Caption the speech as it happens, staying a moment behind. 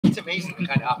amazing the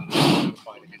kind of opportunities you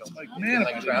find if you don't like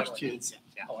traveling. Kids.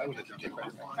 Yeah. Oh, I would have to do it.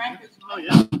 Oh,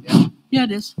 yeah. Yeah,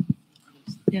 it is.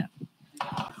 Yeah.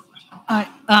 All right,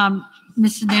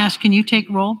 Mrs. Nash, can you take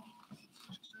roll?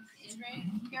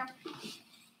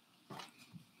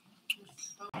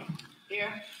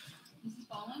 Here. Mrs.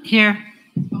 Boland? Here.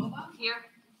 Mrs. Bova? Here.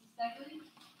 Mrs. Stegley?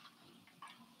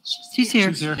 She's here.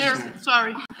 She's here. Here,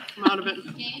 sorry, I'm out of it.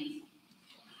 Mrs. Gaines?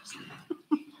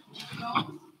 Mr.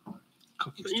 Jones?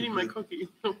 I'm eating my cookie.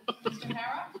 Mr.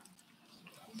 Hara?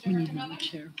 We Mr. need another Hergenrother?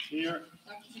 chair. Here.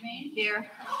 Dr. Jermaine? Here.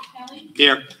 Mr. Kelly?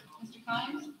 Here. Mr.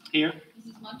 Kimes? Here.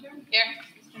 Mrs. Munter? Here.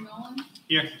 Mr. Nolan?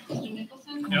 Here. Mr.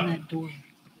 Nicholson? On that door.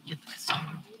 Get this.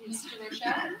 Mr.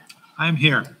 Rochelle? I'm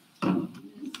here.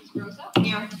 Mrs. Rosa?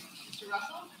 Here. Mr.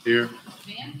 Russell? Here. Mr.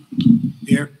 Van?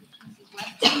 Here. Mrs.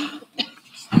 Weston?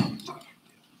 And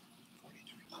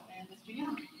Mr.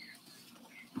 Young?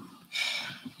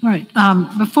 All right.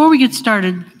 Before we get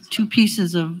started, two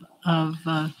pieces of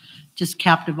just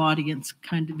captive audience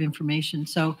kind of information.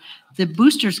 So the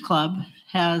Boosters Club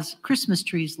has Christmas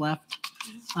trees left,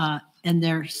 and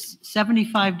they're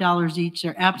 $75 each.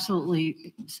 They're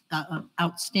absolutely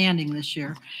outstanding this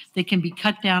year. They can be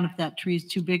cut down if that tree is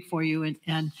too big for you,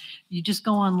 and you just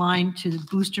go online to the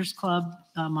Boosters Club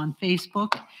on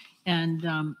Facebook,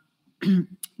 and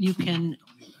you can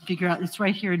figure out, it's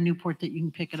right here in Newport that you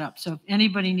can pick it up. So if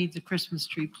anybody needs a Christmas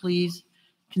tree, please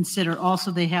consider.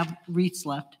 Also, they have wreaths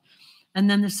left. And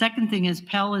then the second thing is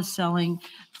Pell is selling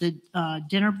the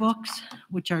dinner books,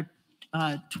 which are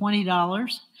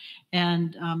 $20,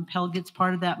 and Pell gets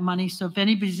part of that money. So if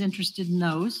anybody's interested in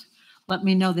those, let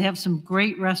me know. They have some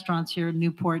great restaurants here in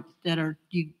Newport that are,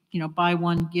 you know, buy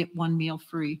one, get one meal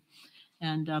free.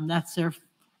 And that's their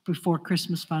before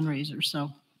Christmas fundraiser. So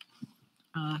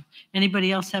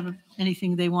anybody else have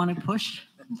anything they want to push?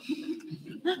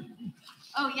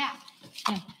 Oh, yeah.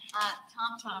 Yeah.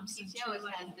 Tom PTO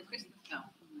has the Christmas go.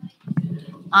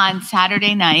 On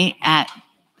Saturday night at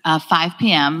 5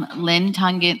 p.m., Lynn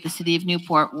Tungent, the city of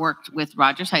Newport, worked with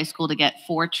Rogers High School to get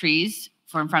 4 trees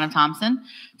for in front of Thompson.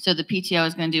 So the PTO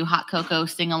is going to do hot cocoa,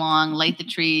 sing along, light the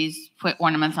trees, put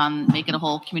ornaments on, make it a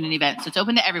whole community event. So it's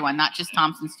open to everyone, not just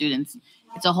Thompson students.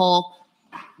 It's a whole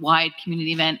wide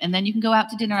community event. And then you can go out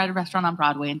to dinner at a restaurant on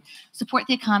Broadway and support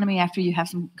the economy after you have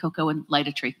some cocoa and light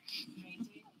a tree.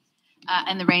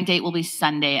 And the rain date will be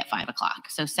Sunday at 5 o'clock.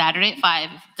 So Saturday at 5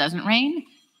 if it doesn't rain.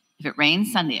 If it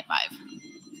rains, Sunday at 5.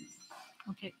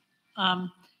 Okay. All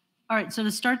right. So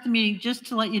to start the meeting, just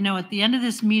to let you know, at the end of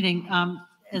this meeting,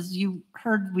 as you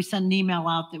heard, we sent an email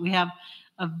out that we have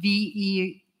a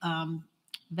VE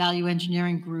value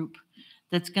engineering group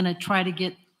that's going to try to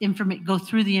get go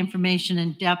through the information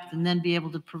in depth and then be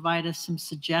able to provide us some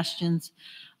suggestions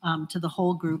to the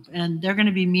whole group. And they're going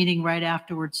to be meeting right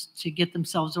afterwards to get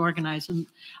themselves organized. And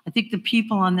I think the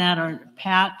people on that are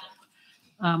Pat,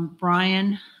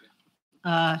 Brian,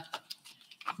 I'm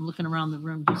looking around the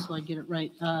room just so I get it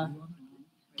right.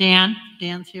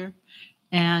 Dan's here,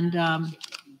 and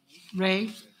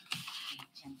Ray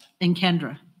and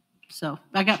Kendra. So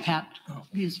I got Pat.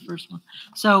 He's the first one.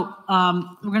 So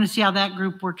we're going to see how that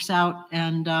group works out,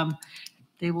 and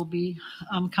they will be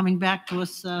coming back to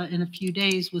us in a few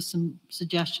days with some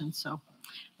suggestions. So,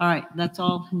 all right, that's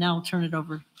all. Now I'll turn it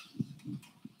over.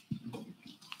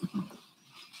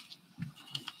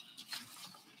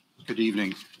 Good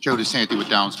evening. Joe DeSanti with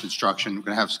Downs Construction. We're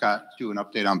going to have Scott do an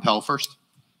update on Pell first.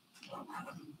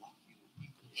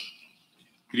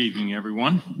 Good evening,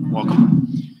 everyone. Welcome.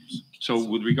 So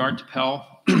with regard to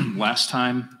Pell, last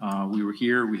time we were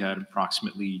here, we had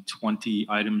approximately 20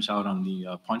 items out on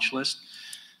the punch list.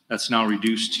 That's now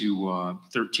reduced to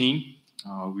 13.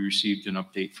 We received an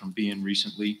update from BN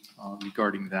recently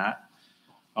regarding that.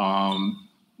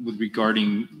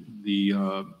 Regarding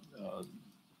the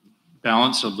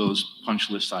balance of those punch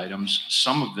list items,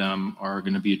 some of them are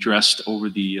going to be addressed over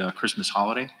the Christmas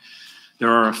holiday. There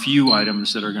are a few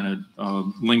items that are going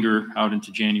to linger out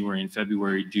into January and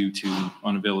February due to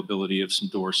unavailability of some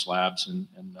door slabs and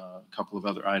a couple of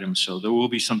other items. So there will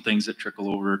be some things that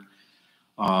trickle over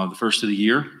the first of the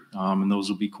year, and those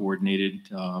will be coordinated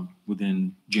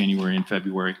within January and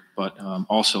February. But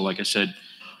also, like I said,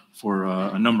 for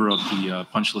a number of the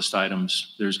punch list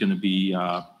items, there's going to be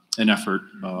an effort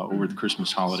over the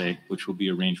Christmas holiday, which will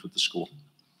be arranged with the school.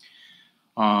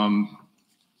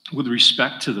 With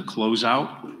respect to the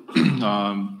closeout,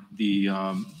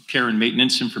 the care and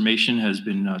maintenance information has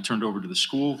been turned over to the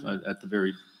school at the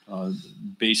very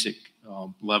basic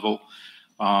level.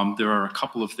 There are a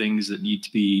couple of things that need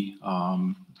to be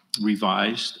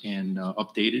revised and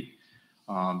updated.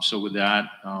 So with that,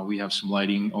 we have some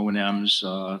lighting O&Ms,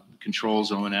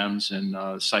 controls O&Ms,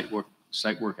 and site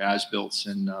work as-built,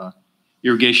 and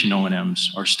irrigation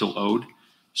O&Ms are still owed.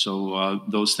 So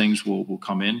those things will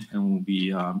come in and will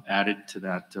be added to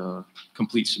that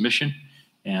complete submission,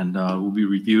 and will be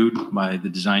reviewed by the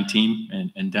design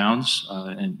team and Downs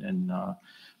and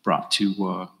brought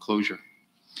to closure.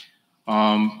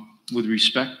 With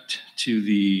respect to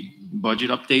the budget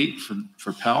update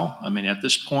for Pell, I mean, at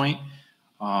this point,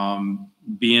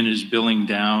 BN is billing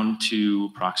down to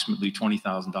approximately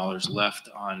 $20,000 left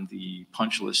on the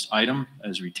punch list item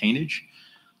as retainage.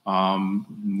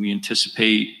 We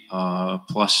anticipate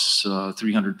plus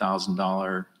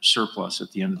 $300,000 surplus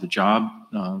at the end of the job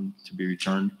to be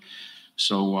returned.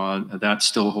 So that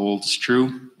still holds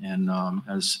true, and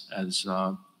as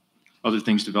other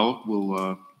things develop,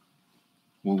 we'll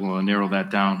narrow that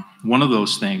down. One of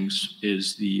those things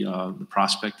is the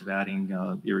prospect of adding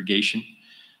irrigation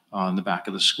on the back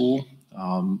of the school.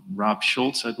 Rob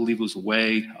Schultz, I believe, was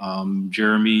away.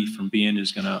 Jeremy from BN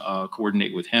is going to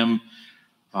coordinate with him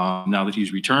now that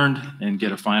he's returned and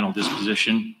get a final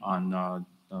disposition on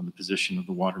the position of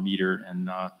the water meter and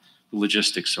the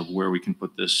logistics of where we can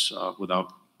put this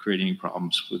without creating any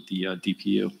problems with the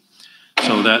DPU.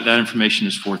 So that information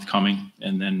is forthcoming,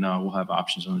 and then we'll have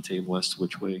options on the table as to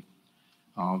which way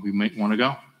we might want to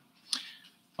go.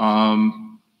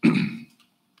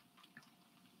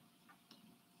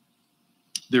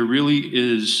 There really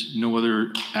is no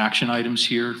other action items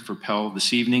here for Pell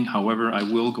this evening. However, I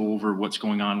will go over what's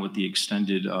going on with the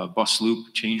extended bus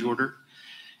loop change order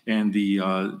and the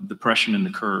depression in the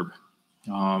curb.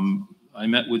 I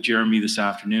met with Jeremy this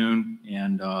afternoon,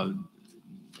 and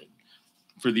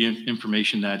for the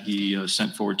information that he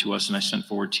sent forward to us and I sent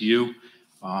forward to you,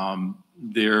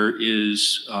 there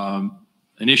is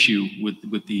an issue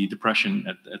with the depression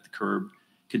at the curb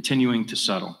continuing to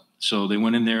settle. So they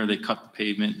went in there, they cut the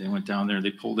pavement, they went down there, they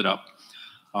pulled it up.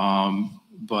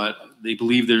 But they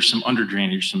believe there's some under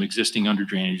drainage, some existing under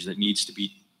drainage that needs to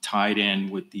be tied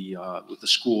in with the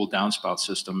school downspout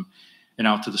system and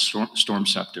out to the storm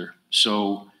scepter.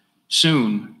 So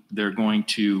soon they're going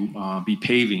to be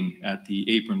paving at the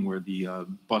apron where the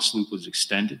bus loop was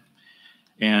extended.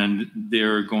 And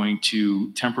they're going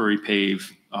to temporary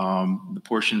pave the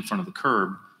portion in front of the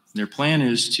curb. Their plan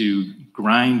is to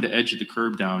grind the edge of the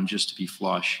curb down just to be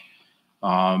flush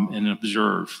and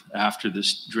observe after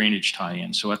this drainage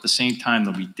tie-in. So at the same time,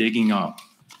 they'll be digging up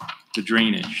the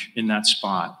drainage in that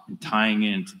spot and tying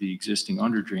into the existing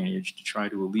under drainage to try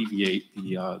to alleviate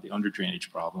the under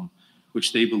drainage problem,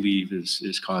 which they believe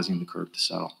is causing the curb to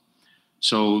settle.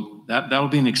 So that'll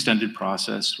be an extended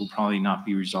process. Will probably not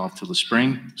be resolved till the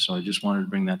spring. So I just wanted to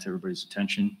bring that to everybody's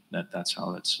attention, that's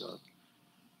how that's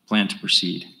planned to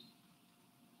proceed.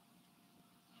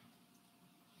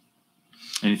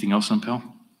 Anything else on Pell?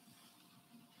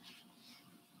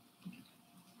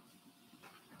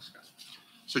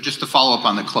 So just to follow up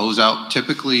on the closeout,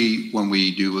 typically when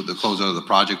we do the closeout of the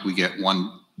project, we get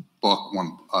one book,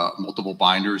 multiple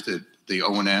binders that the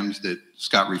O&Ms that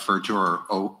Scott referred to are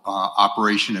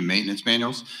operation and maintenance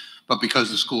manuals. But because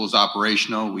the school is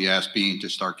operational, we asked Bean to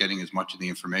start getting as much of the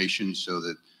information so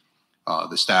that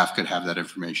the staff could have that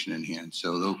information in hand.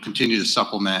 So they'll continue to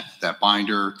supplement that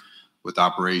binder with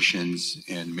operations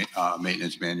and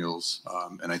maintenance manuals.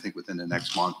 And I think within the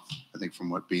next month, I think from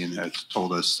what Bean has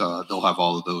told us, they'll have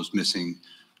all of those missing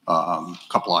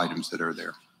couple items that are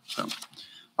there. So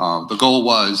the goal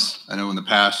was, I know in the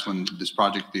past when this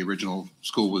project, the original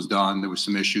school was done, there was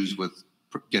some issues with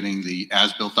getting the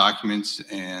as-built documents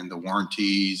and the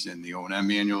warranties and the O&M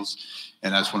manuals.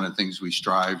 And that's one of the things we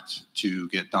strived to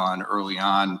get done early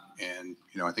on. And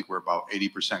I think we're about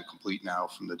 80% complete now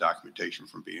from the documentation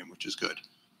from BM, which is good.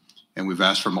 And we've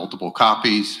asked for multiple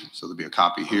copies. So there'll be a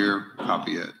copy here, a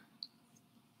copy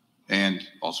and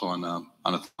also on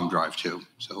a thumb drive too.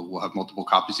 So we'll have multiple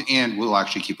copies, and we'll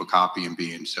actually keep a copy in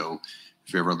BM. So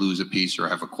if you ever lose a piece or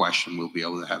have a question, we'll be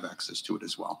able to have access to it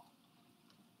as well.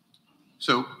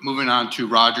 So moving on to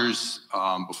Rogers,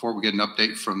 before we get an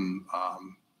update from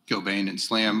Gilbane and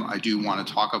SLAM, I do want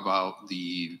to talk about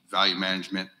the value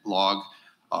management log.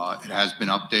 It has been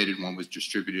updated. One was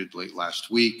distributed late last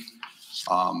week.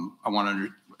 I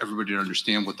want everybody to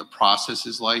understand what the process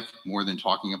is like more than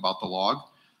talking about the log.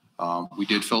 We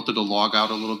did filter the log out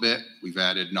a little bit. We've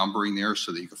added numbering there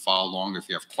so that you can follow along. If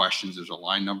you have questions, there's a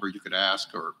line number you could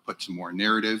ask or put some more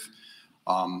narrative.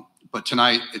 But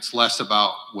tonight, it's less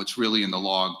about what's really in the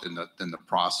log than the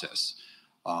process.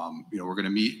 We're going to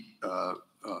meet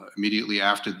immediately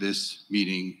after this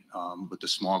meeting with the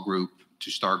small group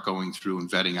to start going through and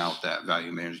vetting out that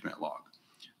value management log.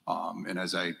 And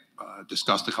as I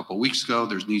discussed a couple of weeks ago,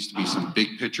 there needs to be some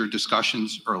big picture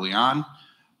discussions early on.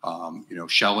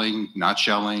 Shelling, not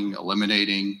shelling,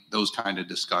 eliminating, those kind of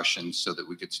discussions so that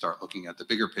we could start looking at the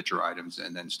bigger picture items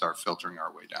and then start filtering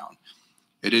our way down.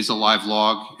 It is a live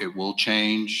log. It will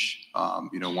change.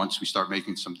 Once we start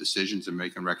making some decisions and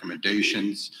making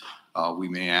recommendations, we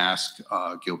may ask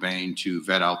Gilbane to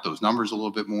vet out those numbers a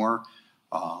little bit more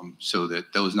so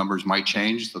that those numbers might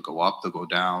change. They'll go up, they'll go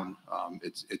down.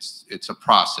 It's a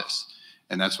process.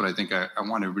 And that's what I think I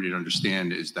want everybody to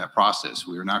understand is that process.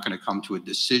 We are not going to come to a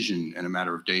decision in a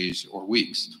matter of days or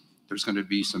weeks. There's going to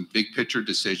be some big picture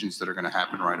decisions that are going to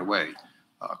happen right away.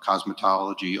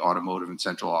 Cosmetology, automotive, and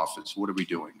central office. What are we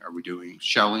doing? Are we doing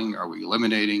shelling? Are we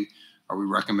eliminating? Are we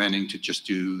recommending to just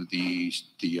do the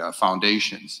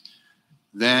foundations?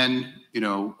 Then,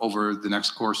 over the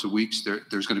next course of weeks,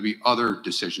 there's going to be other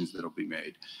decisions that will be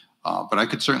made. But I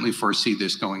could certainly foresee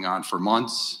this going on for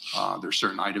months. There's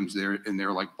certain items in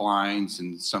there like blinds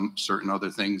and some certain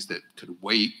other things that could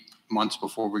wait months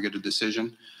before we get a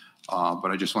decision.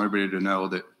 But I just want everybody to know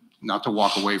that not to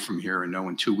walk away from here and know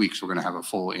in 2 weeks we're going to have a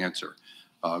full answer.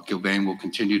 Gilbane will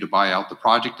continue to buy out the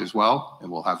project as well,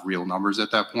 and we'll have real numbers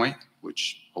at that point,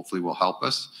 which hopefully will help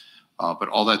us. But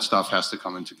all that stuff has to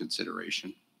come into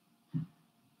consideration.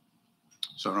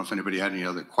 So I don't know if anybody had any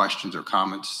other questions or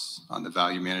comments on the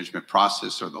value management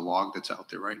process or the log that's out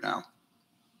there right now.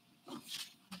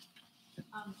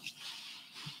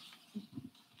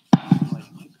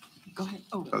 Go ahead.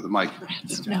 Oh, the mic.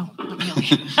 no, not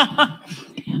really.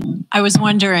 I was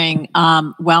wondering,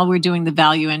 while we're doing the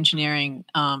value engineering,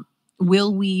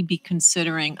 will we be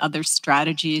considering other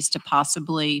strategies to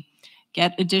possibly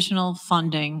get additional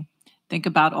funding? Think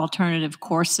about alternative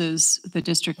courses the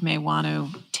district may want to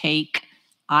take,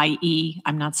 i.e.,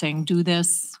 I'm not saying do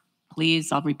this,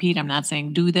 please, I'll repeat, I'm not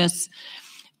saying do this,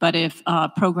 but if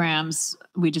programs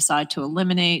we decide to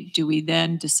eliminate, do we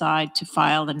then decide to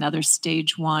file another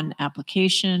stage 1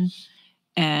 application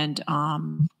and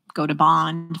go to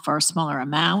bond for a smaller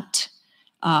amount?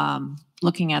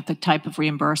 Looking at the type of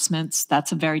reimbursements,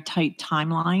 that's a very tight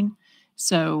timeline.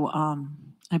 So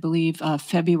I believe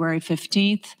February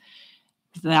 15th,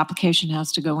 the application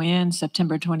has to go in.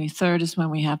 September 23rd is when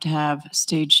we have to have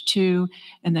stage 2,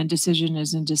 and then decision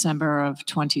is in December of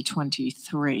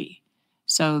 2023.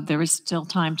 So there is still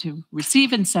time to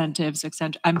receive incentives,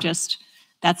 etc.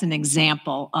 That's an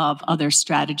example of other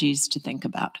strategies to think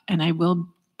about. And I will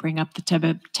bring up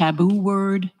the taboo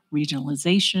word,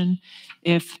 regionalization,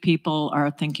 if people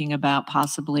are thinking about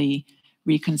possibly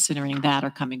reconsidering that or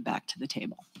coming back to the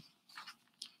table.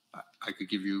 I could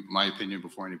give you my opinion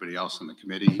before anybody else on the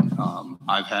committee.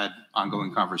 I've had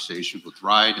ongoing conversations with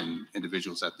RIDE and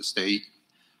individuals at the state.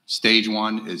 Stage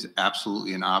 1 is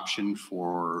absolutely an option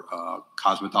for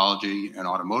cosmetology and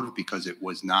automotive because it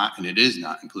was not, and it is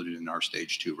not included in our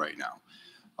stage 2 right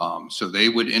now. So they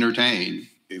would entertain,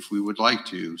 if we would like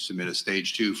to, submit a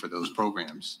stage 2 for those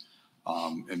programs.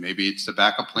 And maybe it's the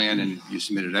backup plan and you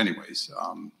submit it anyways.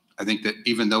 I think that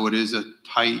even though it is a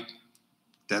tight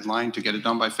deadline to get it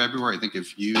done by February, I think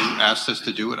if you asked us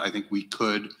to do it, I think we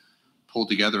could pull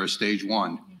together a stage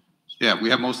 1. Yeah, we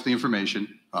have most of the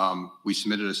information. We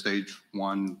submitted a stage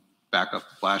 1 backup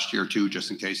last year too,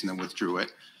 just in case, and then withdrew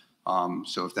it.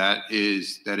 So if that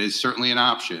is certainly an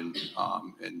option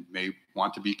and may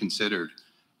want to be considered,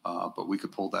 but we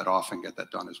could pull that off and get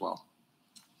that done as well.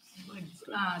 Would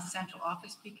central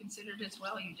office be considered as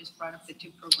well? You just brought up the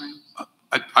 2 programs.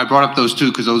 I brought up those 2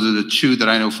 because those are the 2 that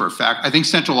I know for a fact. I think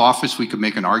central office we could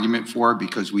make an argument for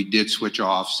because we did switch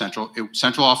off central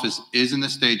office is in the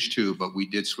stage 2, but we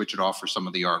did switch it off for some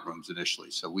of the art rooms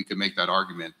initially. So we could make that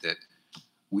argument that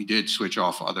we did switch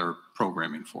off other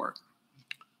programming for it.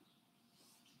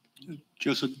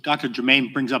 Joseph, Dr.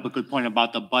 Germain brings up a good point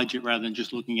about the budget rather than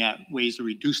just looking at ways to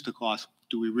reduce the cost.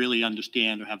 Do we really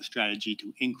understand or have a strategy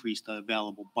to increase the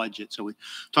available budget? So we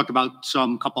talked about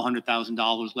some couple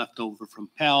 $100,000 left over from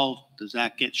Pell. Does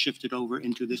that get shifted over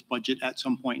into this budget at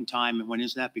some point in time? And when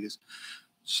is that? Because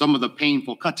some of the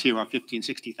painful cuts here are $50,000 and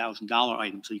 $60,000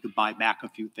 items. So you could buy back a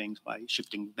few things by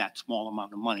shifting that small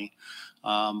amount of money.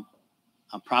 I'm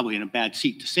probably in a bad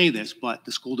seat to say this, but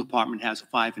the school department has a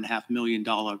 $5.5 million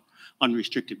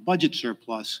unrestricted budget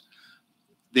surplus.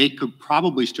 They could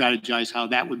probably strategize how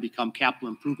that would become capital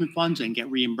improvement funds and get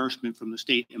reimbursement from the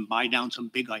state and buy down some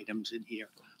big items in here,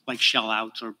 like shell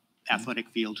outs or athletic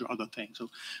fields or other things. So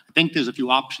I think there's a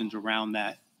few options around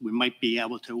that. We might be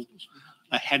able to,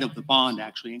 ahead of the bond,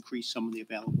 actually increase some of the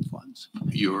available funds.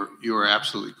 You're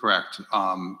absolutely correct.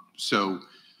 So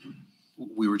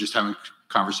we were just having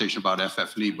conversation about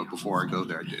FF&E, but before I go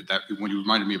there, when you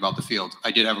reminded me about the field,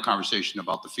 I did have a conversation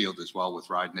about the field as well with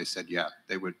RIDE, and they said, yeah,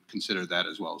 they would consider that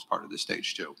as well as part of the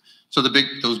stage too. So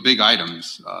those big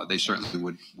items, they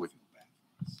certainly would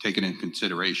take it in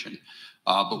consideration.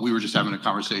 But we were just having a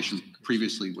conversation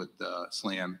previously with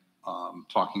SLAM,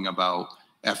 talking about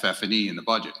FF&E in the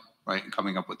budget, right, and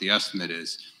coming up with the estimate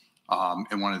is.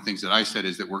 And one of the things that I said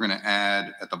is that we're going to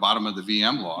add at the bottom of the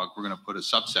VM log, we're going to put a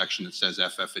subsection that says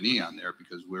FF&E on there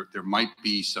because there might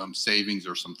be some savings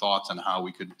or some thoughts on how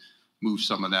we could move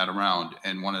some of that around.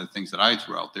 And one of the things that I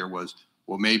threw out there was,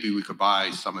 well, maybe we could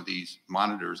buy some of these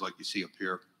monitors like you see up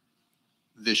here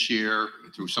this year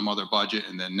through some other budget,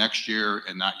 and then next year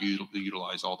and not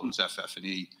utilize all those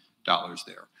FF&E dollars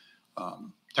there.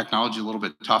 Technology a little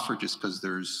bit tougher just because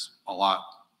there's a lot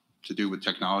to do with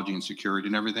technology and security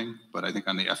and everything. But I think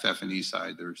on the FF&E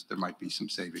side, there might be some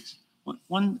savings.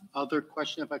 One other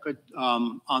question, if I could,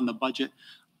 on the budget.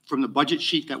 From the budget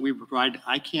sheet that we provided,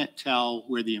 I can't tell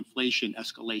where the inflation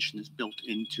escalation is built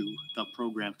into the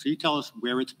program. Can you tell us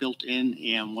where it's built in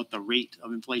and what the rate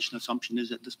of inflation assumption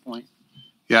is at this point?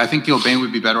 Yeah, I think Gilbane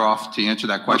would be better off to answer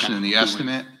that question in the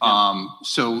estimate. Yeah.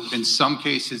 So in some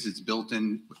cases, it's built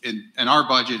in our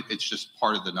budget, it's just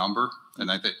part of the number.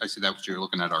 And I see that's what you're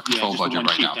looking at, our control budget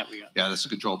right now. Yeah, that's a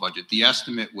control budget. The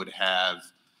estimate would have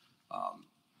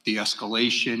the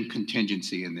escalation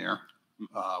contingency in there,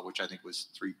 which I think was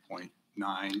 3.9,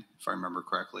 if I remember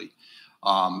correctly.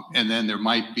 And then there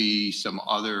might be some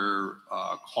other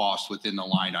costs within the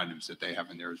line items that they have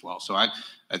in there as well. So I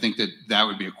think that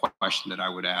would be a question that I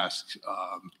would ask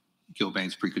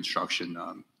Gilbane's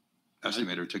pre-construction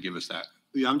estimator to give us that.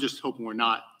 Yeah, I'm just hoping we're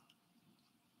not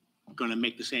going to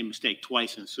make the same mistake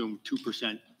twice and assume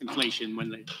 2% inflation when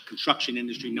the construction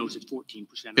industry knows it's 14%.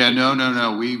 Yeah, no.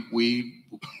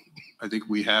 I think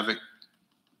we have it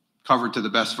covered to the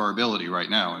best of our ability right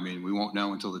now. I mean, we won't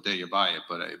know until the day you buy it,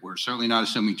 but we're certainly not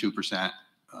assuming 2%,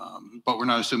 but we're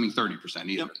not assuming 30%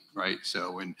 either, right?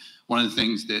 So, and one of the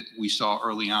things that we saw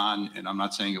early on, and I'm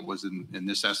not saying it was in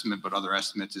this estimate, but other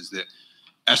estimates, is that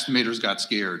estimators got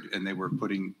scared and they were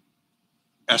putting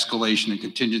escalation and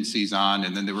contingencies on,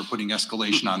 and then they were putting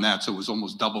escalation on that. So it was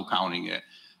almost double counting it.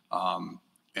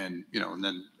 And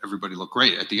then everybody looked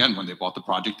great at the end when they bought the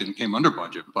project and it came under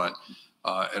budget. But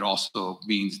it also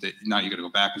means that now you got to go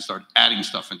back and start adding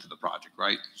stuff into the project,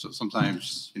 right? So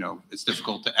sometimes, it's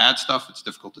difficult to add stuff. It's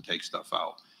difficult to take stuff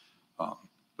out.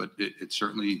 But it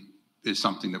certainly is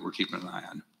something that we're keeping an eye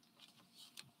on.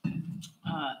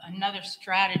 Another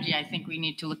strategy I think we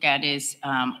need to look at is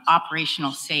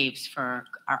operational saves for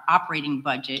our operating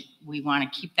budget. We want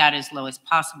to keep that as low as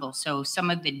possible. So some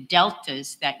of the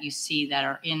deltas that you see that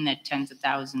are in the tens of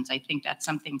thousands, I think that's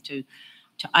something to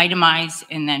itemize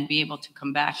and then be able to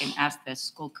come back and ask the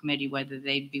school committee whether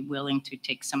they'd be willing to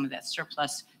take some of that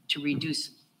surplus to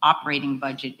reduce operating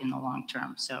budget in the long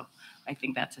term. So I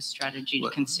think that's a strategy to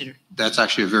consider. That's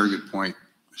actually a very good point,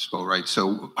 Ms. Bo, right?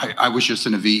 So I was just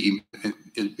in a VE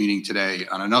meeting today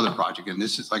on another project, and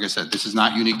this is, like I said, this is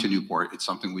not unique to Newport. It's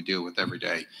something we deal with every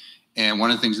day. And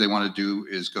one of the things they want to do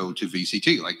is go to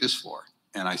VCT, like this floor.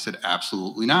 And I said,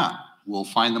 absolutely not. We'll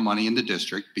find the money in the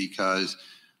district because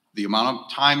the amount of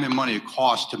time and money it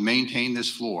costs to maintain this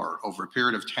floor over a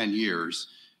period of 10 years,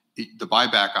 the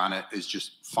buyback on it is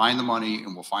just find the money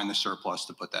and we'll find the surplus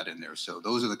to put that in there. So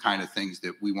those are the kind of things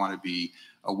that we want to be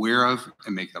aware of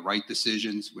and make the right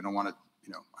decisions. We don't want to,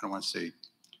 I don't want to say,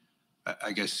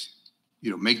 I guess,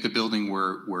 make the building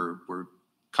where we're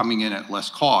coming in at less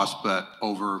cost, but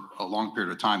over a long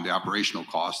period of time, the operational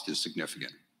cost is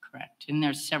significant. Correct. And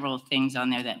there's several things on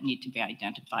there that need to be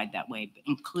identified that way,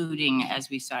 including, as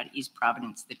we saw at East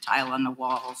Providence, the tile on the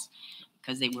walls,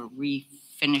 because they were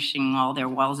refinishing all their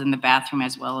walls in the bathroom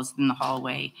as well as in the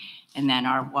hallway. And then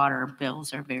our water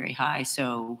bills are very high.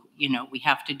 So, we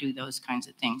have to do those kinds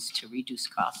of things to reduce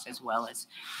costs as well as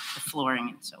the flooring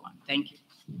and so on. Thank you.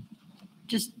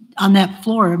 Just on that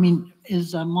floor, I mean,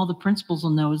 all the principals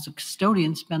will know, is the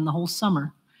custodians spend the whole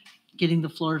summer getting the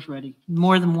floors ready,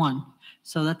 more than one.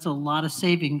 So that's a lot of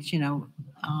savings,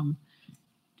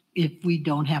 if we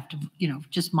don't have to,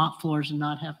 just mop floors and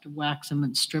not have to wax them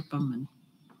and strip them.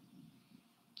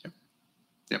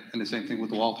 Yep. And the same thing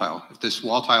with the wall tile. If this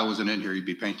wall tile wasn't in here, you'd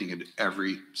be painting it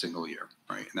every single year,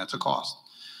 right? And that's a cost.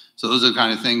 So those are the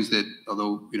kind of things that,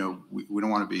 although, we don't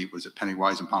want to be, was it penny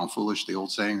wise and pound foolish, the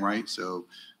old saying, right? So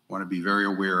we want to be very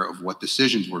aware of what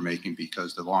decisions we're making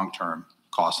because the long-term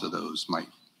cost of those might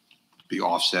be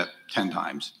offset 10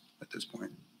 times at this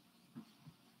point.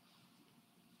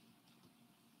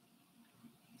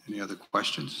 Any other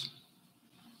questions?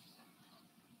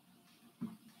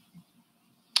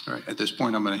 All right, at this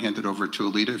point, I'm going to hand it over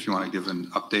to Alita if you want to give an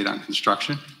update on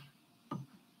construction.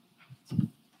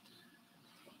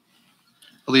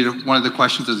 Alita, one of the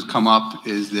questions that's come up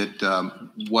is that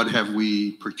what have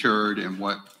we procured and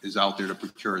what is out there to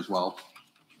procure as well?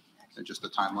 And just the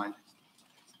timeline.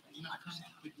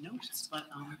 With notes, but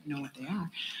I don't know what they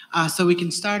are. So we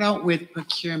can start out with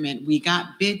procurement. We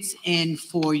got bids in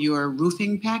for your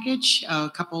roofing package a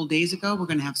couple of days ago. We're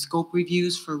going to have scope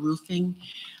reviews for roofing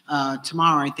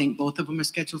tomorrow. I think both of them are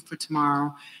scheduled for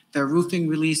tomorrow. The roofing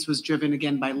release was driven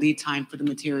again by lead time for the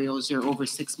materials. They're over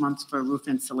 6 months for roof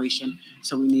installation.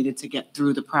 So we needed to get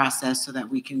through the process so that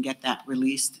we can get that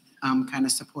released. Kind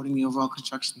of supporting the overall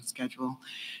construction schedule.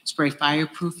 Spray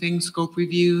fireproofing scope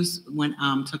reviews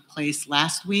took place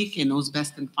last week, and those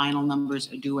best and final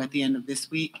numbers are due at the end of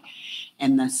this week.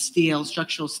 And the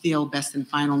structural steel best and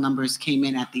final numbers came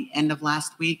in at the end of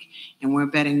last week, and we're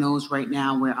betting those right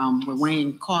now. We're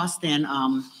weighing cost and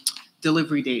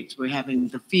delivery dates. We're having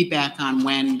the feedback on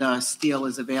when the steel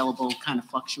is available kind of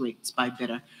fluctuates by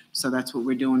bidder. So that's what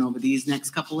we're doing over these next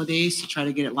couple of days to try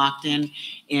to get it locked in.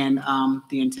 And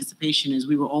the anticipation is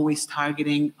we were always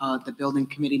targeting the building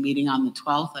committee meeting on the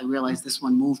 12th. I realize this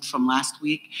one moved from last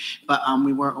week, but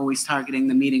we were always targeting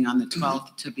the meeting on the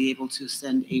 12th to be able to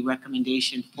send a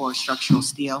recommendation for structural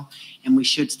steel. And we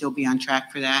should still be on track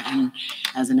for that. And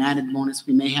as an added bonus,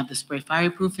 we may have the spray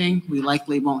fireproofing. We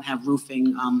likely won't have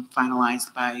roofing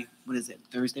finalized by,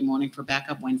 Thursday morning for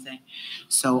backup, Wednesday.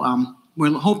 So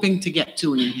we're hoping to get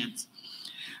two in your hands.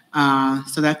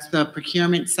 So that's the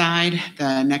procurement side.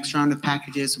 The next round of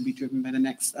packages will be driven by the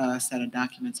next set of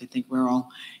documents. I think we're all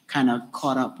kind of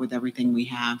caught up with everything we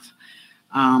have.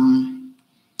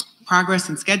 Progress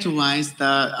and schedule-wise,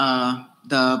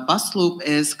 the bus loop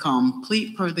is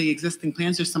complete per the existing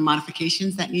plans. There's some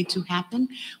modifications that need to happen.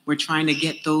 We're trying to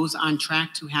get those on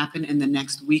track to happen in the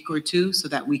next week or two so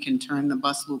that we can turn the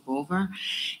bus loop over.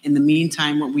 In the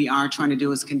meantime, what we are trying to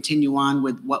do is continue on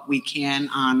with what we can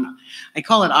on, I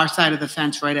call it our side of the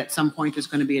fence, right? At some point, there's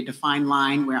going to be a defined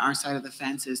line where our side of the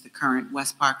fence is the current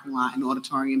west parking lot and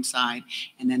auditorium side,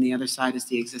 and then the other side is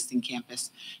the existing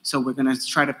campus. So we're going to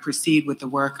try to proceed with the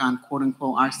work on quote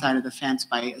unquote our side of the fence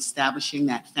by establishing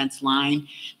that fence line.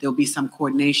 There'll be some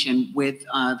coordination with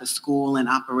the school and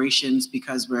operations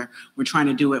because we're trying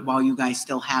to do it while you guys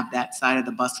still have that side of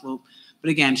the bus loop. But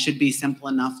again, should be simple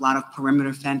enough. A lot of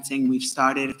perimeter fencing we've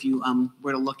started. If you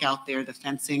were to look out there, the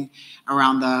fencing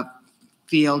around the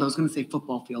field, I was going to say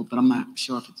football field, but I'm not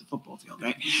sure if it's a football field,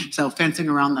 right? So fencing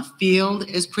around the field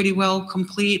is pretty well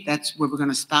complete. That's where we're going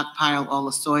to stockpile all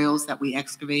the soils that we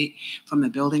excavate from the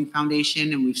building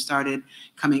foundation. And we've started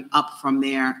coming up from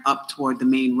there up toward the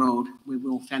main road. We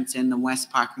will fence in the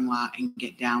west parking lot and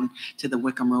get down to the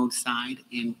Wickham Road side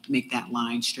and make that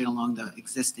line straight along the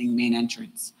existing main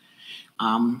entrance.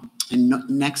 And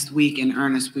next week in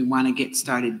earnest, we want to get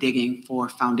started digging for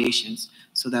foundations.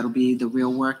 So that'll be the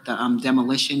real work. The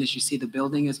demolition, as you see, the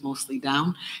building is mostly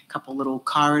down. A couple little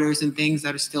corridors and things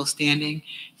that are still standing.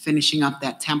 Finishing up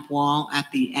that temp wall at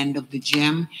the end of the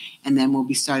gym. And then we'll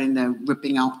be starting the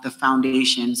ripping out the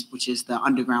foundations, which is the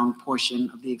underground portion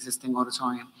of the existing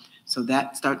auditorium. So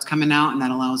that starts coming out, and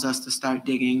that allows us to start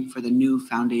digging for the new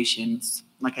foundations,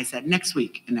 like I said, next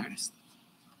week in earnest.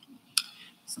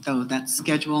 So that's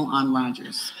schedule on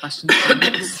Rogers. Questions?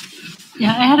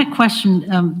 Yeah, I had a question.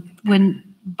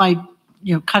 When by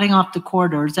cutting off the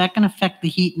corridor, is that going to affect the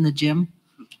heat in the gym?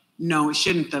 No, it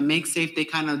shouldn't. The Make Safe, they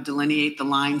kind of delineate the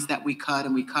lines that we cut,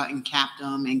 and we cut and capped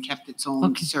them and kept its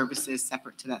own services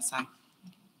separate to that side.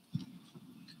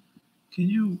 Can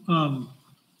you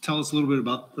tell us a little bit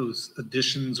about those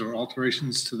additions or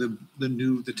alterations to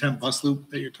the temp bus loop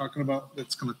that you're talking about?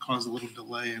 That's going to cause a little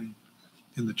delay in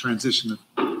the transition of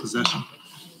possession.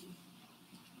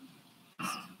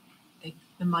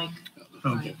 The mic.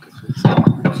 Okay.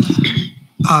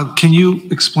 Can you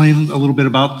explain a little bit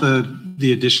about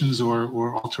the additions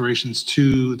or alterations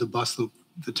to the bus loop,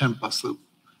 the temp bus loop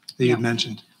that you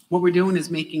mentioned? What we're doing is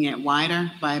making it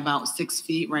wider by about 6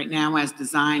 feet right now as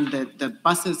designed. The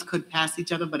buses could pass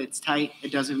each other, but it's tight.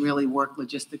 It doesn't really work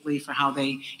logistically for how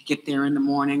they get there in the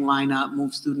morning, line up,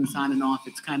 move students on and off.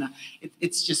 It's kind of,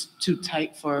 it's just too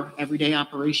tight for everyday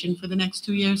operation for the next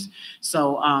 2 years.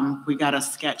 So we got a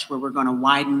sketch where we're going to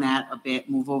widen that a bit,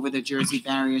 move over the Jersey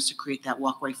barriers to create that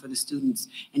walkway for the students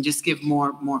and just give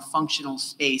more functional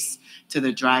space to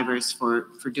the drivers for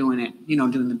doing it,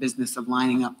 doing the business of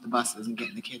lining up the buses and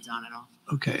getting the kids on and off.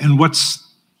 Okay, and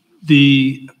what's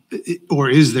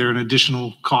is there an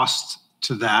additional cost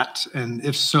to that? And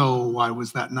if so, why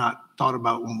was that not thought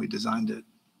about when we designed it?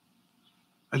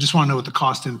 I just want to know what the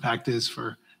cost impact is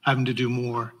for having to do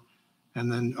more.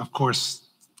 And then, of course,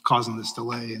 causing this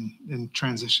delay in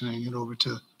transitioning it over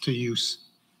to use?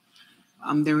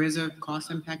 There is a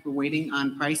cost impact. We're waiting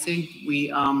on pricing.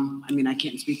 I mean, I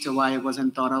can't speak to why it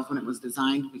wasn't thought of when it was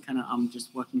designed. We kind of,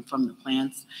 just working from the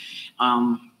plans.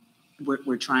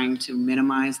 We're trying to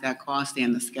minimize that cost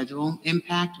and the schedule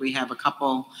impact. We have a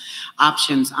couple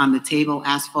options on the table.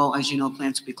 Asphalt, as you know,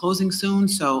 plants will be closing soon.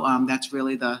 So that's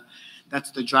really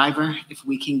that's the driver. If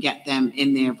we can get them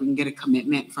in there, if we can get a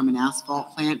commitment from an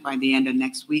asphalt plant by the end of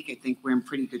next week, I think we're in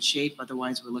pretty good shape.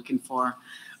 Otherwise, we're looking for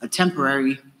a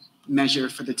temporary measure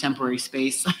for the temporary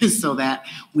space so that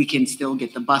we can still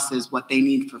get the buses what they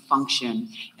need for function.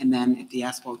 And then if the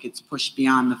asphalt gets pushed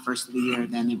beyond the first of the year,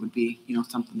 then it would be,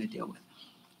 something to deal with.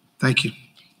 Thank you.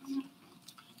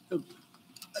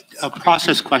 A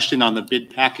process question on the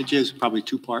bid packages, probably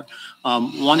two-part.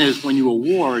 One is when you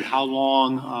award, how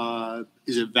long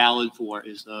is it valid for?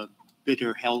 Is the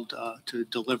bidder held to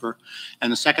deliver?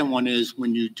 And the second one is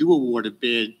when you do award a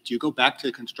bid, do you go back to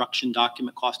the construction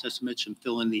document cost estimates and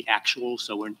fill in the actual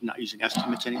so we're not using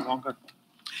estimates any longer?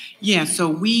 Yeah, so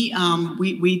we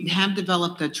have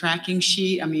developed a tracking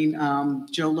sheet. I mean,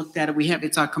 Joe looked at it.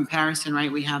 It's our comparison,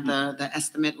 right? We have the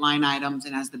estimate line items,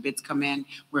 and as the bids come in,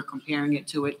 we're comparing it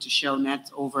to show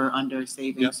nets over, under,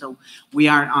 savings. Yep. So we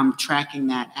are tracking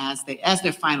that as they're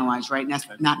finalized, right?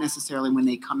 Not necessarily when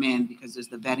they come in, because there's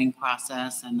the vetting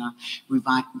process and the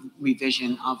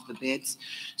revision of the bids.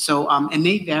 So, and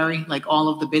they vary, like all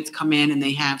of the bids come in and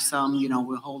they have some,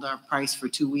 we'll hold our price for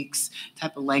 2 weeks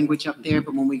type of language up there.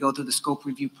 But when we go through the scope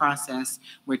review process,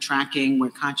 we're tracking, we're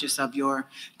conscious of your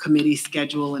committee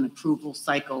schedule and approval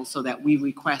cycle so that we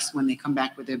request when they come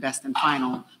back with their best and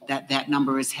final that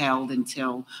number is held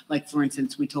until, like, for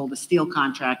instance, we told the steel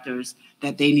contractors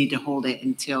that they need to hold it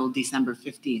until December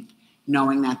 15th,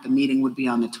 knowing that the meeting would be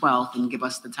on the 12th and give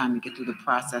us the time to get through the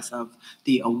process of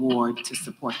the award to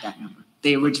support that number.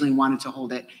 They originally wanted to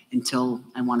hold it until,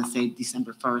 I want to say,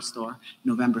 December 1st or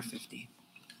November 15th.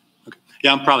 Okay.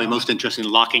 Yeah, I'm probably most interested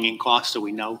in locking in costs so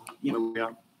we know where we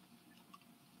are.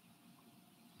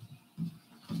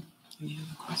 Any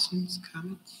other questions,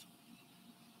 comments?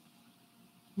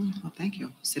 Well, thank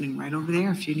you. Sitting right over there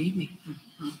if you need me.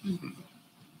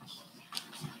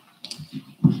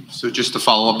 So just to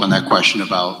follow up on that question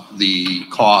about the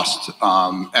cost,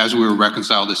 as we were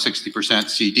reconciled the 60%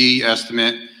 CD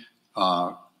estimate,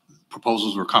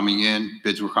 proposals were coming in,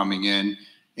 bids were coming in,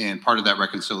 and part of that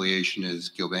reconciliation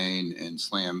is Gilbane and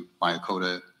Slam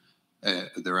Myakota,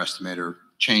 their estimator,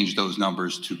 changed those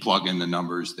numbers to plug in the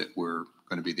numbers that were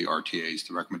going to be the RTAs,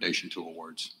 the recommendation to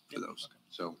awards for those.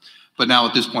 So, but now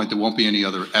at this point, there won't be any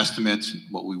other estimates.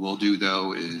 What we will do,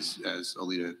 though, is, as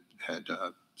Alita had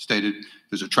stated,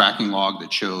 there's a tracking log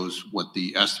that shows what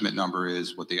the estimate number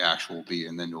is, what the actual will be,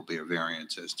 and then there'll be a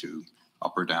variance as to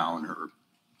up or down or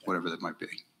whatever that might be.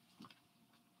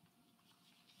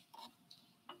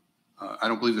 I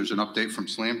don't believe there's an update from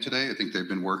SLAM today. I think they've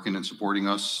been working and supporting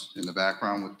us in the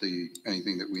background with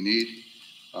anything that we need.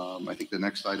 I think the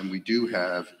next item we do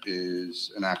have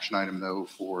is an action item, though,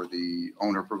 for the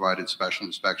owner-provided special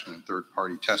inspection and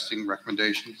third-party testing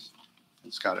recommendations.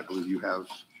 And Scott, I believe you have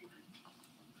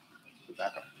the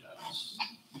backup.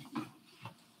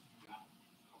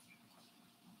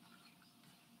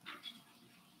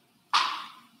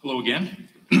 Hello again.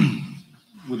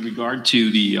 With regard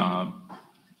to the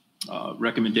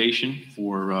recommendation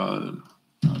for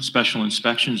special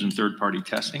inspections and third-party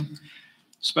testing,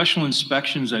 special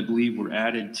inspections, I believe, were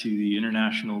added to the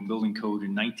International Building Code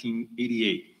in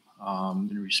 1988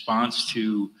 in response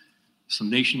to some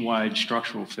nationwide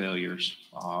structural failures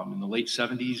in the late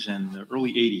 70s and the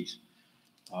early 80s.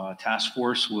 A task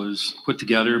force was put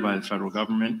together by the federal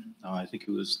government. I think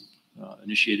it was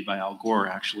initiated by Al Gore,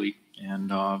 actually.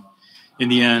 And in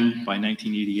the end, by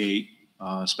 1988,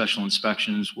 special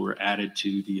inspections were added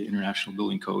to the International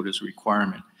Building Code as a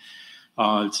requirement.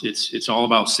 It's all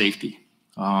about safety.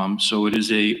 So it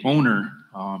is a owner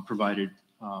provided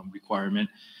requirement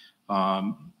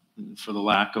for the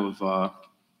lack of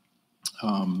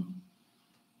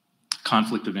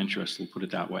conflict of interest, we'll put it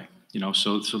that way.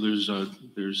 So there's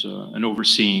an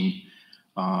overseeing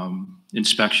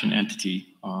inspection entity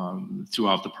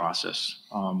throughout the process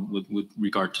with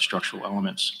regard to structural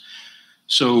elements.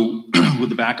 So with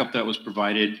the backup that was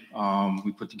provided,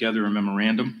 we put together a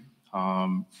memorandum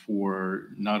for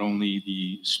not only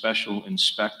the special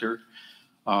inspector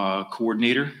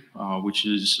coordinator, which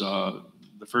is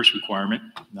the first requirement.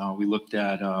 We looked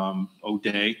at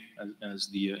O'Day as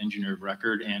the engineer of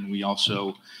record, and we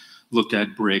also looked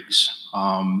at Briggs.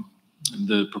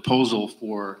 The proposal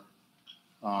for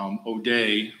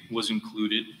O'Day was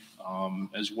included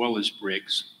as well as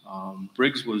Briggs.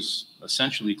 Briggs was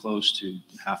essentially close to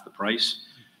half the price.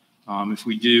 If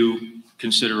we do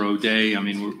consider O'Day, I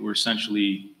mean, we're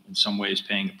essentially in some ways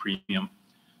paying a premium.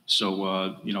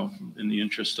 So, you know, in the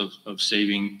interest of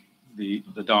saving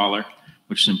the dollar,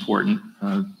 which is important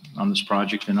on this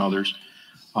project and others,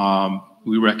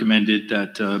 we recommended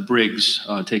that Briggs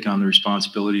take on the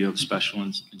responsibility of Special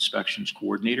Inspections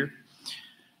Coordinator.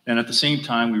 And at the same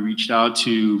time, we reached out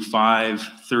to 5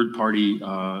 third-party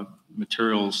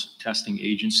materials testing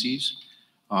agencies,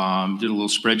 did a little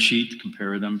spreadsheet to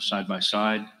compare them side by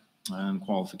side and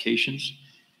qualifications.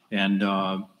 And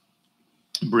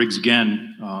Briggs,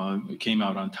 again, came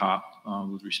out on top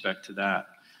with respect to that.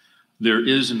 There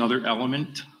is another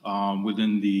element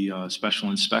within the special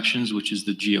inspections, which is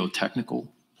the geotechnical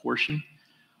portion.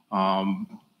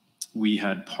 We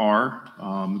had PAR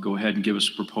go ahead and give us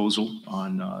a proposal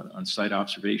on site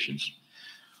observations.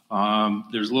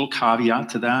 There's a little caveat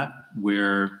to that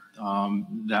where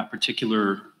that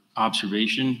particular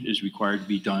observation is required to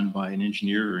be done by an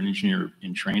engineer or an engineer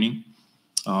in training.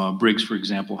 Briggs, for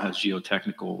example, has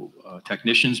geotechnical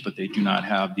technicians, but they do not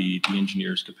have the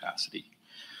engineer's capacity.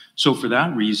 So for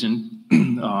that reason,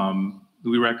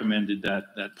 we recommended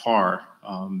that PAR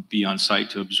be on site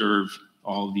to observe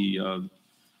all the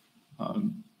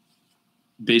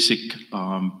basic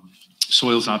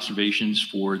soils observations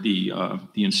for the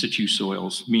in situ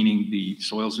soils, meaning the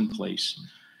soils in place,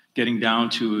 getting down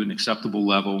to an acceptable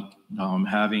level,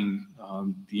 having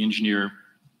the engineer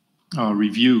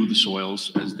review the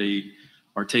soils as they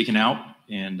are taken out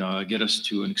and get us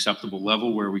to an acceptable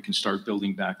level where we can start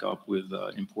building back up with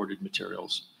imported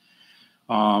materials.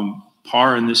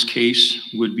 PAR in this case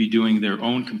would be doing their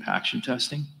own compaction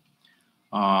testing.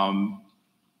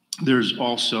 There's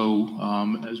also,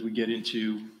 as we get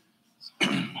into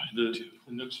the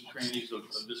nooks and crannies of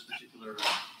this particular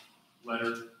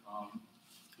letter,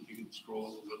 if you can scroll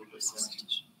a little bit down.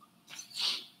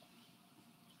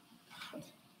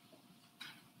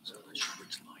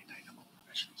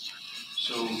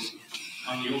 So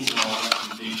on the overall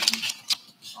recommendation,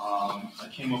 I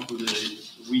came up with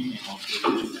we came up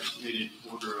with an estimated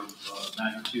order of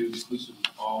magnitude inclusive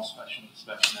of all special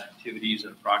inspection activities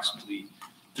at approximately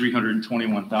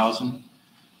 $321,000.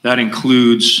 That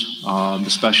includes the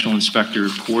special inspector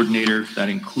coordinator. That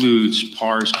includes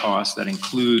PAR's cost. That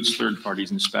includes third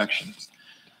parties inspection.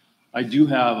 I do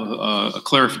have a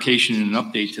clarification and an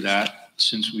update to that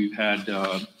since we've had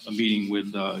a meeting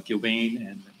with Gilbane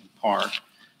and PAR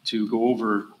to go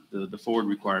over the forward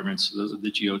requirements,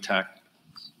 the geotech.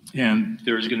 And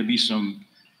there's going to be some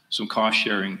cost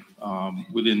sharing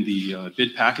within the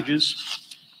bid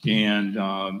packages. And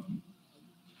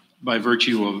by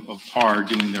virtue of PAR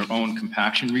doing their own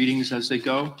compaction readings as they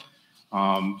go,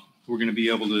 we're going to be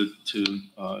able to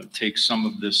take some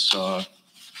of these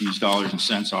dollars and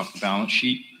cents off the balance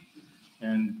sheet.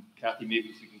 And Kathy, maybe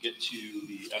if we can get to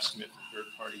the estimate for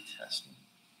third-party testing.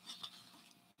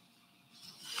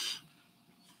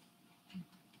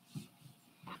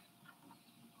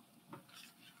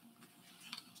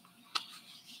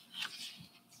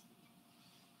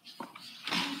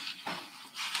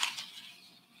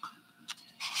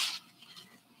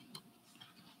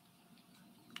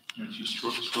 And she's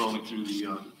scrolling through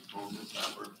the proposals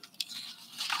that were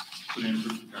put in for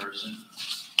comparison.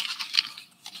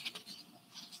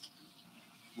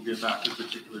 We'll get back to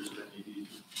particulars that may be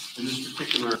in this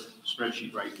particular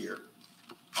spreadsheet right here.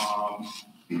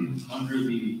 Under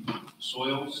the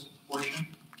soils portion,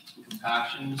 the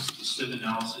compactions, the sieve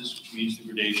analysis, which means the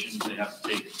gradations, they have to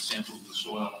take samples of the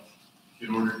soil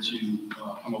in order to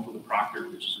come up with a proctor,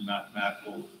 which is a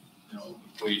mathematical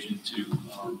equation to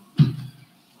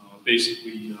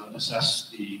basically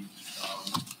assess the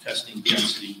testing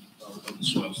density of the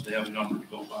soils. They have a number to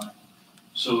go by.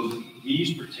 So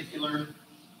these particular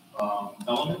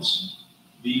elements,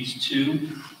 these two,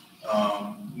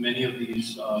 many of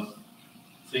these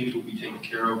things will be taken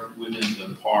care of within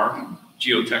the PAR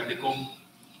geotechnical.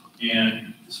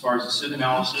 And as far as the sieve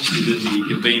analysis, within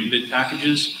the Gilbane bid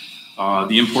packages,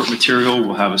 the import material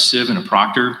will have a sieve and a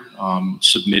proctor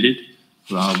submitted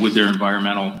with their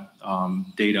environmental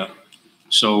data.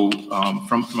 So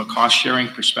from a cost sharing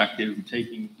perspective,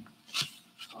 taking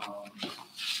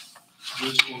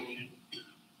this quotient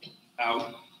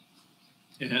out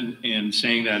and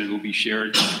saying that it will be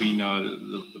shared between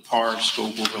the PAR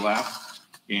scope overlap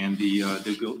and the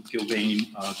Gilbane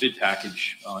bid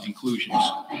package inclusions.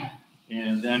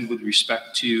 And then with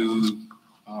respect to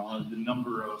the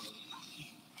number of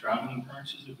traveling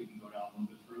occurrences, if we can go down a little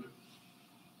bit further.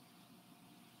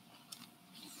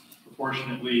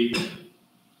 Proportionately,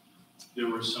 there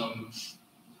were some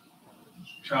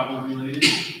travel-related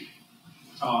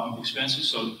expenses,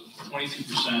 so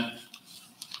 22%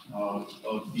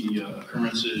 of the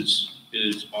occurrences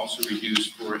is also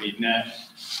reduced for a net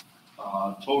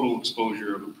total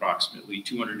exposure of approximately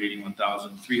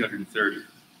 281,330.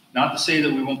 Not to say that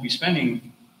we won't be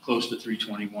spending close to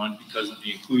 321 because of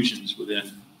the inclusions within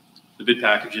the bid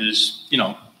packages. You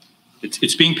know,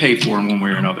 it's being paid for in one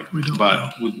way or another.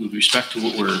 But with respect to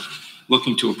what we're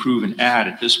looking to approve and add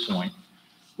at this point,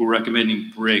 we're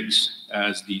recommending Briggs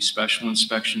as the special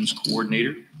inspections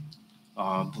coordinator,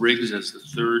 Briggs as the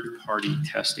third-party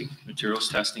testing, materials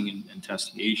testing and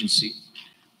testing agency,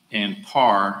 and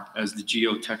PAR as the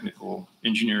geotechnical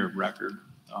engineer of record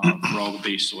for all the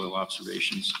base soil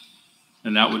observations.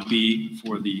 And that would be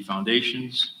for the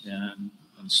foundations and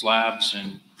slabs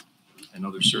and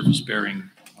other surface-bearing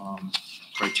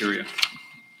criteria.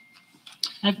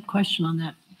 I have a question on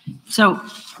that. So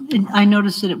I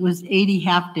noticed that it was 80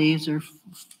 half-days, or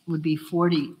would be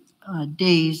 40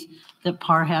 days that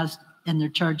PAR has, and they're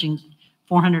charging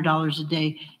 $400 a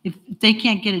day. If they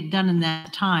can't get it done in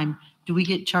that time, do we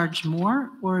get charged more,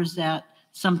 or is that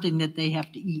something that they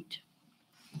have to eat?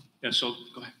 Yeah, so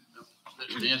go ahead.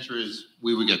 The answer is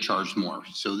we would get charged more.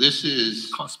 So this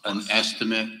is an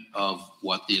estimate of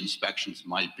what the inspections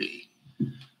might be.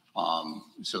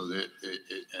 So that,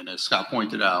 and as Scott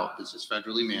pointed out, this is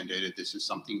federally mandated. This is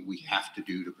something we have to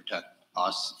do to protect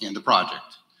us and the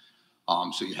project.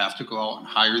 So you have to go out and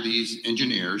hire these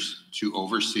engineers to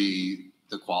oversee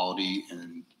the quality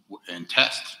and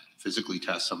physically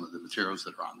test some of the materials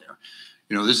that are on there.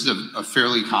 You know, this is a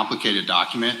fairly complicated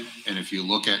document, and if you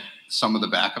look at some of the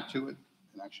backup to it,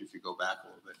 and actually if you go back a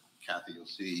little bit, Kathy, you'll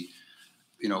see,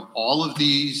 you know, all of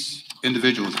these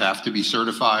individuals have to be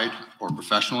certified or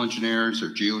professional engineers or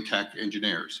geotech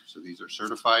engineers. So these are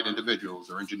certified individuals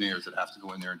or engineers that have to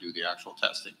go in there and do the actual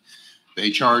testing.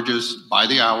 They charge us by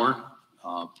the hour,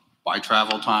 by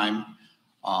travel time.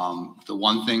 The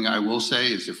one thing I will say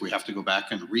is if we have to go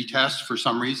back and retest for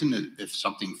some reason, if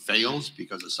something fails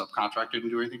because a subcontractor didn't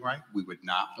do anything right, we would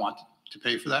not want to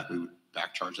pay for that. We would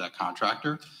back charge that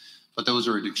contractor. But those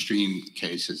are extreme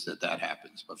cases that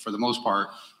happens. But for the most part,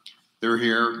 they're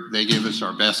here. They give us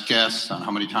our best guess on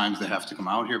how many times they have to come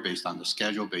out here based on the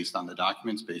schedule, based on the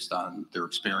documents, based on their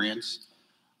experience.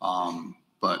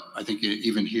 But I think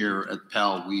even here at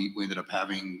Pell, we ended up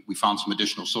we found some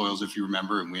additional soils, if you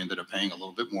remember, and we ended up paying a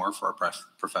little bit more for our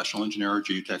professional engineer or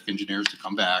geotech engineers to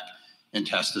come back and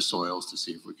test the soils to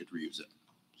see if we could reuse it.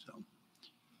 So,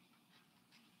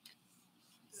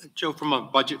 Joe, from a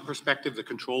budget perspective, the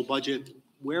control budget,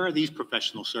 where are these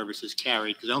professional services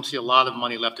carried? Because I don't see a lot of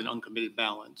money left in uncommitted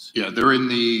balance. Yeah, they're in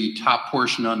the top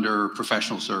portion under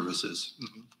professional services.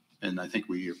 Mm-hmm. And I think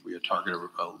we had targeted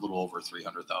a little over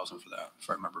 300,000 for that, if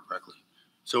I remember correctly.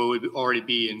 So it would already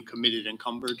be in committed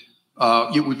encumbered?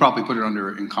 Yeah, we probably put it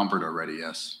under encumbered already,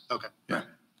 yes. Okay. Yeah.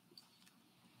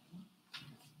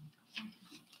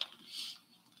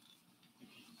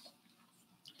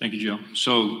 Thank you, Joe.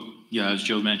 So, yeah, as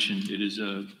Joe mentioned, it is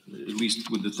at least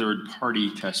with the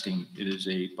third-party testing, it is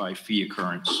a by fee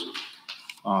occurrence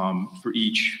for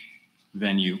each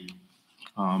venue.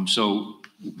 So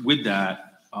with that,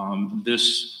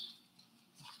 this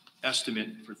estimate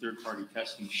for third-party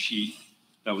testing sheet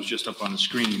that was just up on the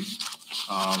screen,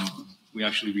 we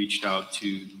actually reached out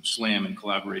to SLAM in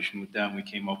collaboration with them. We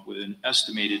came up with an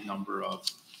estimated number of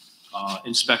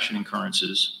inspection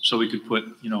occurrences, so we could put,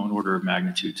 you know, an order of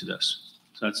magnitude to this.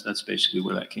 So that's basically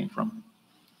where that came from.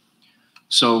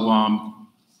 So,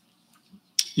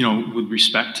 you know, with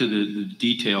respect to the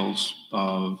details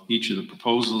of each of the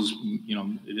proposals, you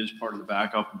know, it is part of the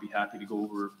backup. I'd be happy to go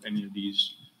over any of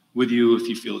these with you if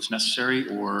you feel it's necessary,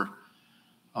 or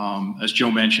as Joe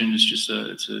mentioned, it's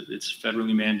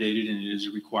federally mandated and it is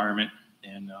a requirement.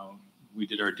 And we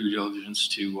did our due diligence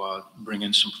to bring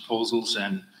in some proposals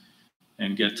and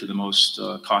get to the most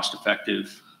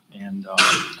cost-effective and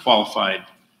qualified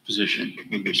position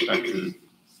with respect to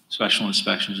special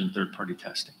inspections and third-party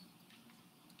testing.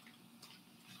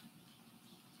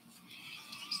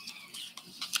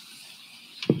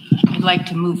 I'd like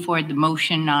to move forward the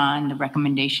motion on the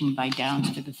recommendation by Downs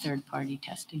for the third-party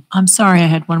testing. I'm sorry, I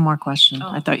had one more question. Oh.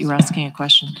 I thought you were asking a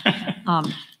question.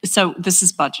 So this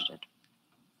is budgeted.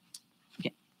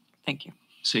 Yeah, thank you.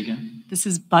 Say again? This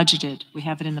is budgeted. We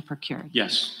have it in the procured.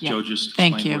 Yes, Yeah. Joe just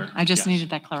Thank explained you. where- I just yes. needed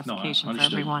that No, clarification for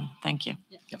understood. everyone. Thank you.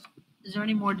 Is there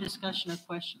any more discussion or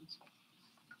questions?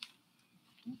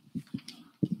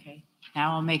 Okay,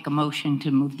 now I'll make a motion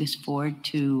to move this forward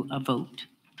to a vote.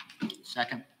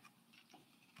 Second.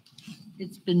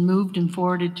 It's been moved and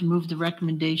forwarded to move the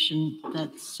recommendation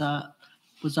that's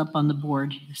was up on the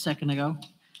board a second ago.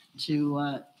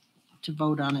 to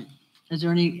vote on it. Is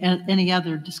there any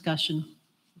other discussion?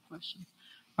 Question?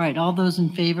 All right, all those in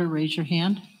favor, raise your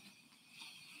hand.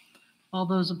 All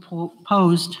those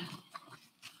opposed,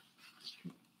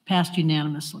 passed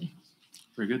unanimously.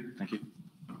 Very good, thank you.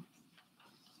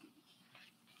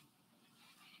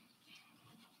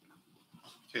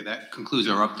 Okay, that concludes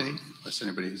our update, unless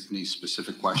anybody has any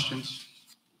specific questions.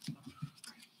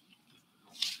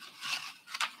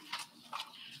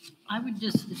 I would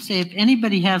just say if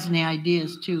anybody has any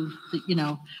ideas too, that, you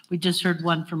know, we just heard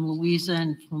one from Louisa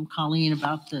and from Colleen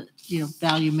about the, you know,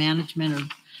 value management or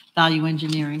value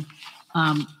engineering,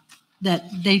 that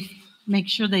they make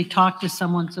sure they talk to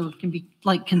someone so it can be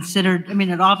like considered. I mean,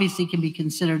 it obviously can be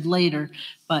considered later,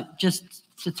 but just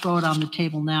to throw it on the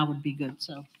table now would be good.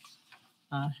 So,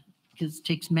 because it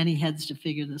takes many heads to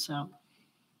figure this out.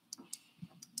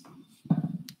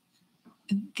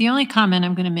 The only comment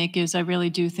I'm going to make is I really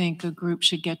do think a group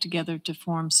should get together to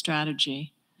form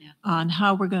strategy on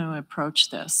how we're going to approach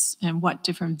this and what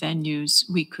different venues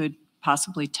we could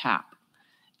possibly tap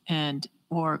and,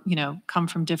 or, you know, come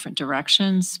from different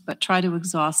directions, but try to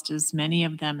exhaust as many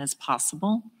of them as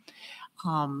possible,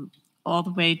 all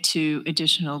the way to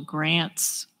additional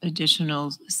grants,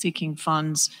 additional seeking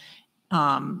funds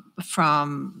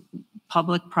from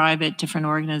public, private, different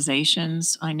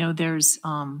organizations. I know there's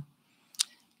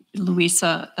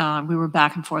Louisa, we were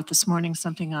back and forth this morning,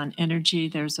 something on energy.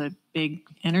 There's a big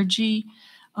energy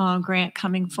grant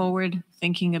coming forward,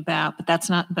 thinking about,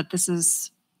 but this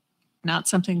is not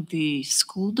something the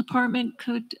school department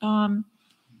could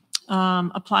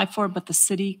apply for, but the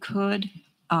city could,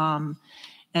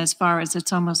 as far as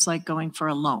it's almost like going for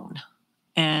a loan.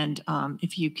 And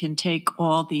if you can take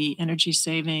all the energy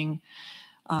saving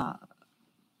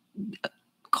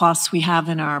costs we have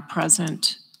in our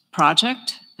present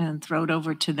project and throw it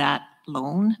over to that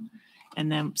loan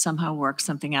and then somehow work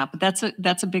something out. But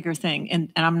that's a bigger thing.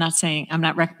 And I'm not saying, I'm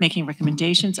not making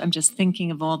recommendations. I'm just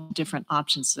thinking of all the different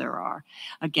options there are.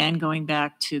 Again, going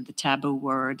back to the taboo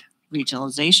word,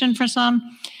 regionalization for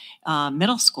some,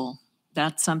 middle school.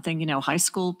 That's something, you know, high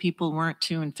school people weren't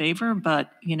too in favor,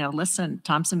 but, you know, listen,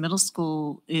 Thompson Middle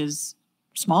School is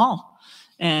small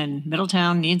and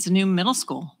Middletown needs a new middle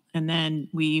school. And then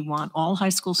we want all high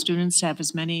school students to have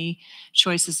as many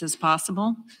choices as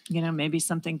possible. You know, maybe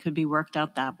something could be worked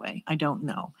out that way. I don't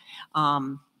know.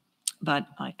 But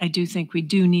I do think we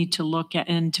do need to look at,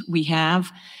 and we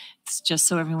have, it's just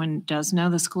so everyone does know,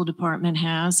 the school department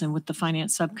has, and with the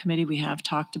finance subcommittee, we have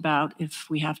talked about if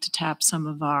we have to tap some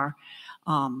of our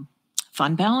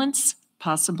fund balance,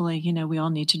 possibly, you know, we all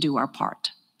need to do our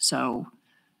part. So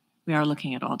we are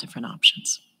looking at all different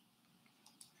options.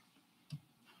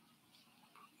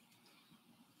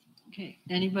 Okay,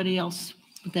 anybody else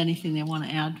with anything they want to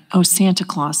add? Oh, Santa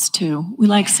Claus too. We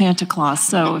like Santa Claus.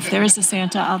 So if there is a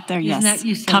Santa out there, Isn't yes, that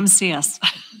you said? come see us.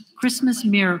 Christmas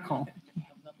miracle.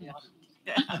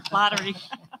 Lottery.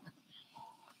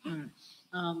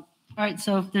 All right,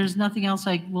 so if there's nothing else,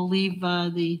 I will leave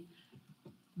the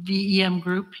VEM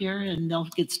group here and they'll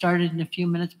get started in a few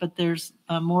minutes, but there's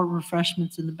more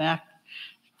refreshments in the back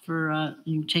for,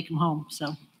 you can take them home,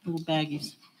 so little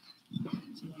baggies.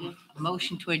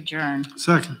 Motion to adjourn.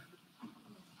 Second.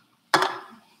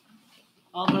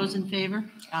 All those in favor?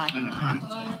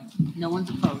 Aye. No one's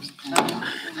opposed.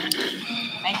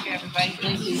 Thank you, everybody.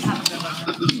 Thank you.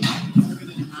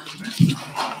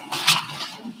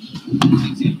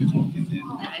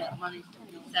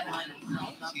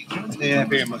 Yeah,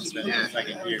 very much better. Yeah,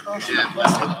 second year. But I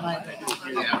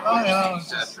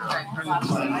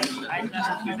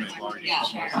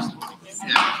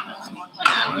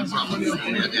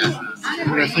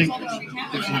think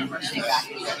if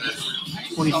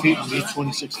you 20 feet and need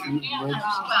 26 feet in road,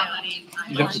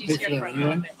 you'd have to pay for that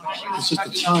anyway. It's just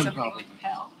a time problem.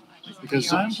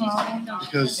 Because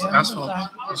asphalt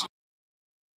is